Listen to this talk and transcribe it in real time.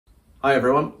Hi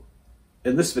everyone,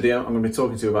 in this video I'm going to be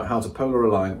talking to you about how to polar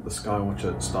align the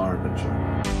Skywatcher Star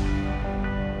Adventurer.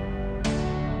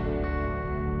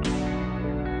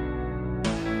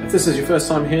 If this is your first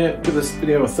time here, give this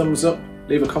video a thumbs up,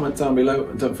 leave a comment down below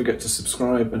and don't forget to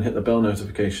subscribe and hit the bell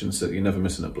notification so that you never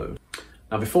miss an upload.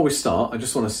 Now before we start, I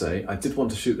just want to say I did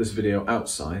want to shoot this video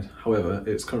outside, however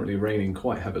it's currently raining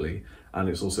quite heavily and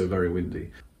it's also very windy.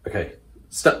 Okay,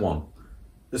 step one.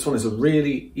 This one is a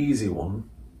really easy one,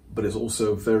 but it's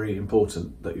also very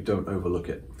important that you don't overlook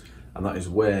it. And that is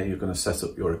where you're going to set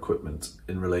up your equipment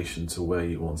in relation to where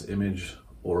you want to image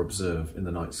or observe in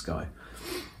the night sky.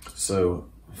 So,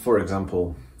 for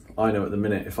example, I know at the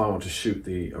minute if I want to shoot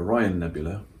the Orion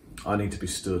Nebula, I need to be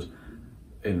stood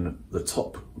in the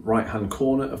top right-hand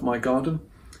corner of my garden.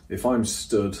 If I'm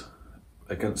stood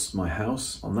against my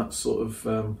house on that sort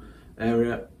of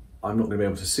area, I'm not going to be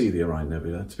able to see the Orion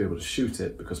Nebula to be able to shoot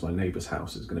it because my neighbour's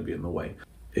house is going to be in the way.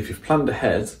 If you've planned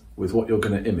ahead with what you're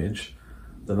going to image,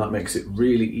 then that makes it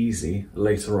really easy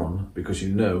later on because you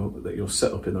know that you're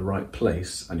set up in the right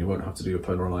place and you won't have to do your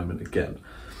polar alignment again.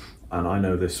 And I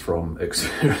know this from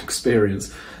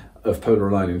experience of polar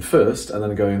aligning first and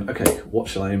then going, okay, what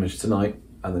shall I image tonight?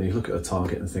 And then you look at a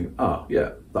target and think,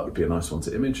 yeah, that would be a nice one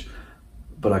to image,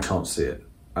 but I can't see it.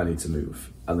 I need to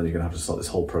move. And then you're going to have to start this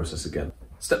whole process again.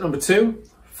 Step number 2,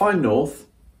 find north,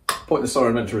 point the Star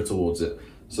Adventurer towards it.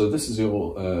 So this is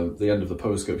your the end of the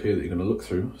periscope here that you're going to look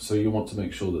through. So you want to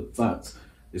make sure that that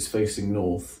is facing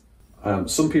north.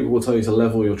 Some people will tell you to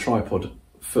level your tripod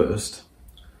first.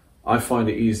 I find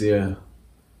it easier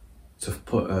to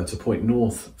point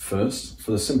north first,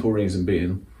 for the simple reason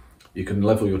being you can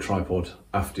level your tripod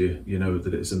after you know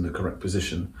that it's in the correct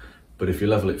position. But if you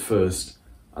level it first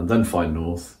and then find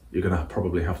north, you're going to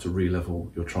probably have to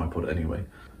re-level your tripod anyway.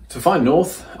 To find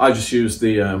north, I just use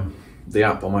the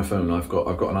app on my phone. I've got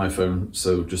an iPhone,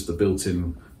 so just the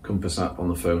built-in compass app on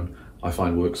the phone I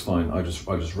find works fine. I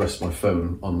just rest my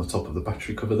phone on the top of the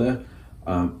battery cover there,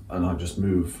 and I just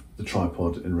move the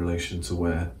tripod in relation to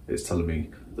where it's telling me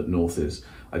that north is.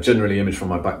 I generally image from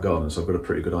my back garden, so I've got a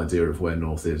pretty good idea of where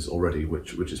north is already,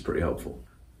 which is pretty helpful.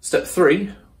 Step 3,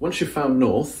 once you've found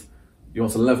north, you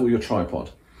want to level your tripod.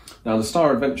 Now the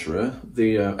Star Adventurer,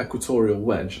 the equatorial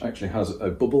wedge, actually has a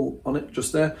bubble on it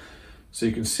just there, so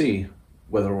you can see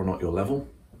whether or not you're level.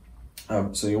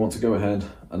 So you want to go ahead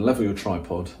and level your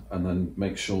tripod and then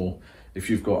make sure, if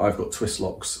I've got twist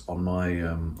locks on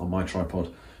my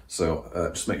tripod, so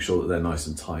just make sure that they're nice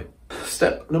and tight.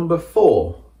 Step number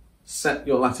 4, set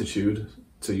your latitude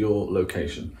to your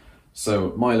location.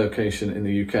 So my location in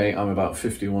the UK, I'm about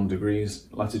 51 degrees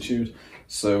latitude.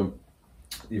 So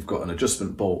you've got an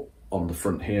adjustment bolt on the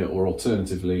front here, or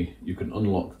alternatively, you can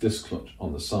unlock this clutch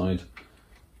on the side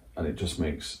and it just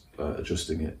makes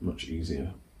adjusting it much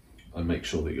easier, and make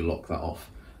sure that you lock that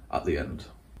off at the end.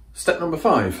 Step number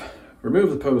 5, remove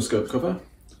the periscope cover,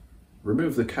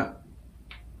 remove the cap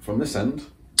from this end,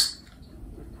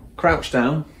 crouch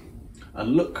down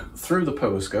and look through the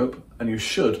periscope, and you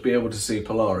should be able to see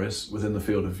Polaris within the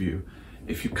field of view.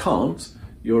 If you can't,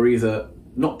 you're either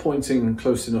not pointing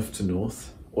close enough to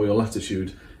north or your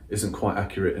latitude isn't quite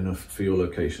accurate enough for your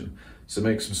location. So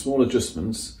make some small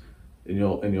adjustments in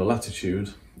your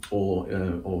latitude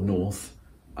or north,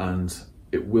 and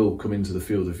it will come into the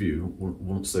field of view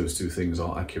once those two things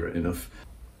are accurate enough.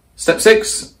 Step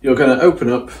 6, you're going to open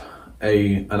up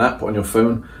an app on your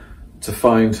phone to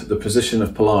find the position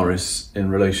of Polaris in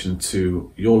relation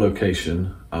to your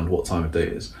location and what time of day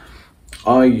it is.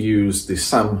 I use the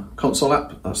SAM console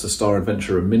app, that's the Star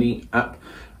Adventurer Mini app.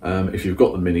 If you've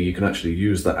got the Mini, you can actually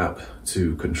use that app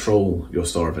to control your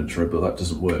Star Adventurer, but that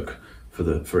doesn't work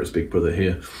for its big brother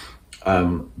here.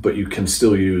 But you can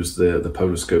still use the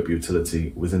periscope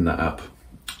utility within that app.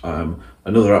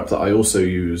 Another app that I also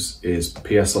use is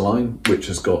PS Align, which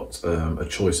has got a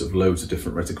choice of loads of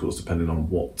different reticles depending on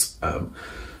what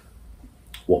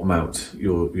mount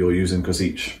you're using, because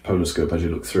each periscope, as you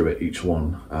look through it, each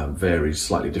one varies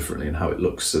slightly differently in how it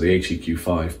looks. So the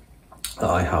HEQ5 that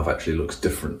I have actually looks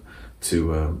different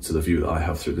to the view that I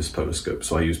have through this periscope.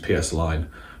 So I use PS Align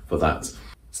for that.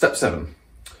 Step 7.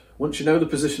 Once you know the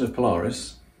position of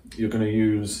Polaris, you're going to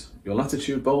use your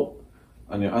latitude bolt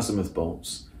and your azimuth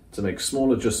bolts to make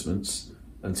small adjustments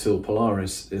until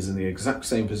Polaris is in the exact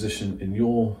same position in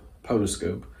your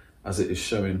periscope as it is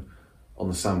showing on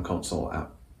the SAM console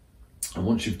app. And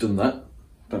once you've done that,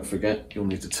 don't forget you'll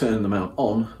need to turn the mount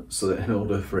on so that in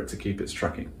order for it to keep its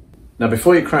tracking. Now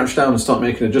before you crouch down and start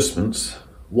making adjustments,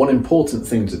 one important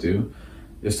thing to do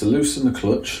is to loosen the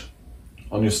clutch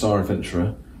on your Star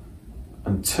Adventurer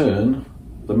and turn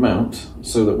the mount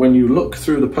so that when you look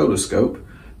through the periscope,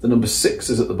 the number 6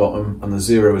 is at the bottom and the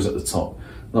 0 is at the top.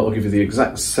 That will give you the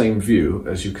exact same view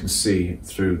as you can see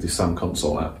through the SAM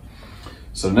console app.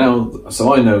 So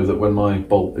I know that when my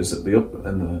bolt is at the up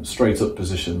and the straight up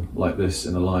position like this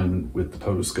in alignment with the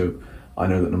periscope, I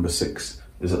know that number 6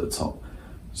 is at the top.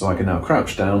 So I can now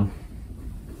crouch down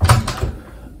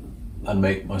and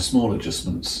make my small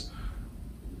adjustments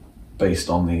based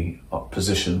on the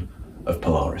position of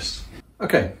Polaris.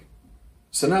 Okay,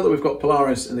 so now that we've got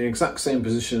Polaris in the exact same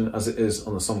position as it is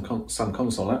on the SAM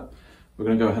console app, we're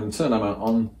going to go ahead and turn our mount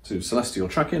on to celestial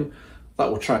tracking.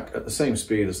 That will track at the same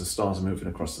speed as the stars are moving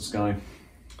across the sky.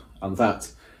 And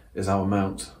that is our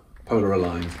mount polar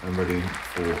aligned and ready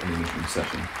for an imaging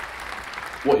session.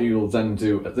 What you'll then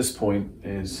do at this point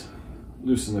is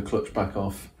loosen the clutch back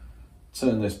off,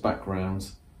 turn this back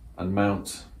round and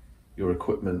mount your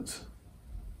equipment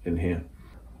in here.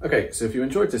 Okay, so if you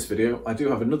enjoyed this video, I do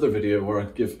have another video where I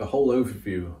give a whole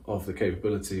overview of the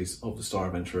capabilities of the Star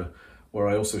Adventurer, where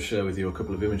I also share with you a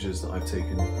couple of images that I've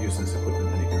taken using this equipment,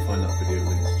 and you can find that video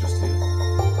linked just here.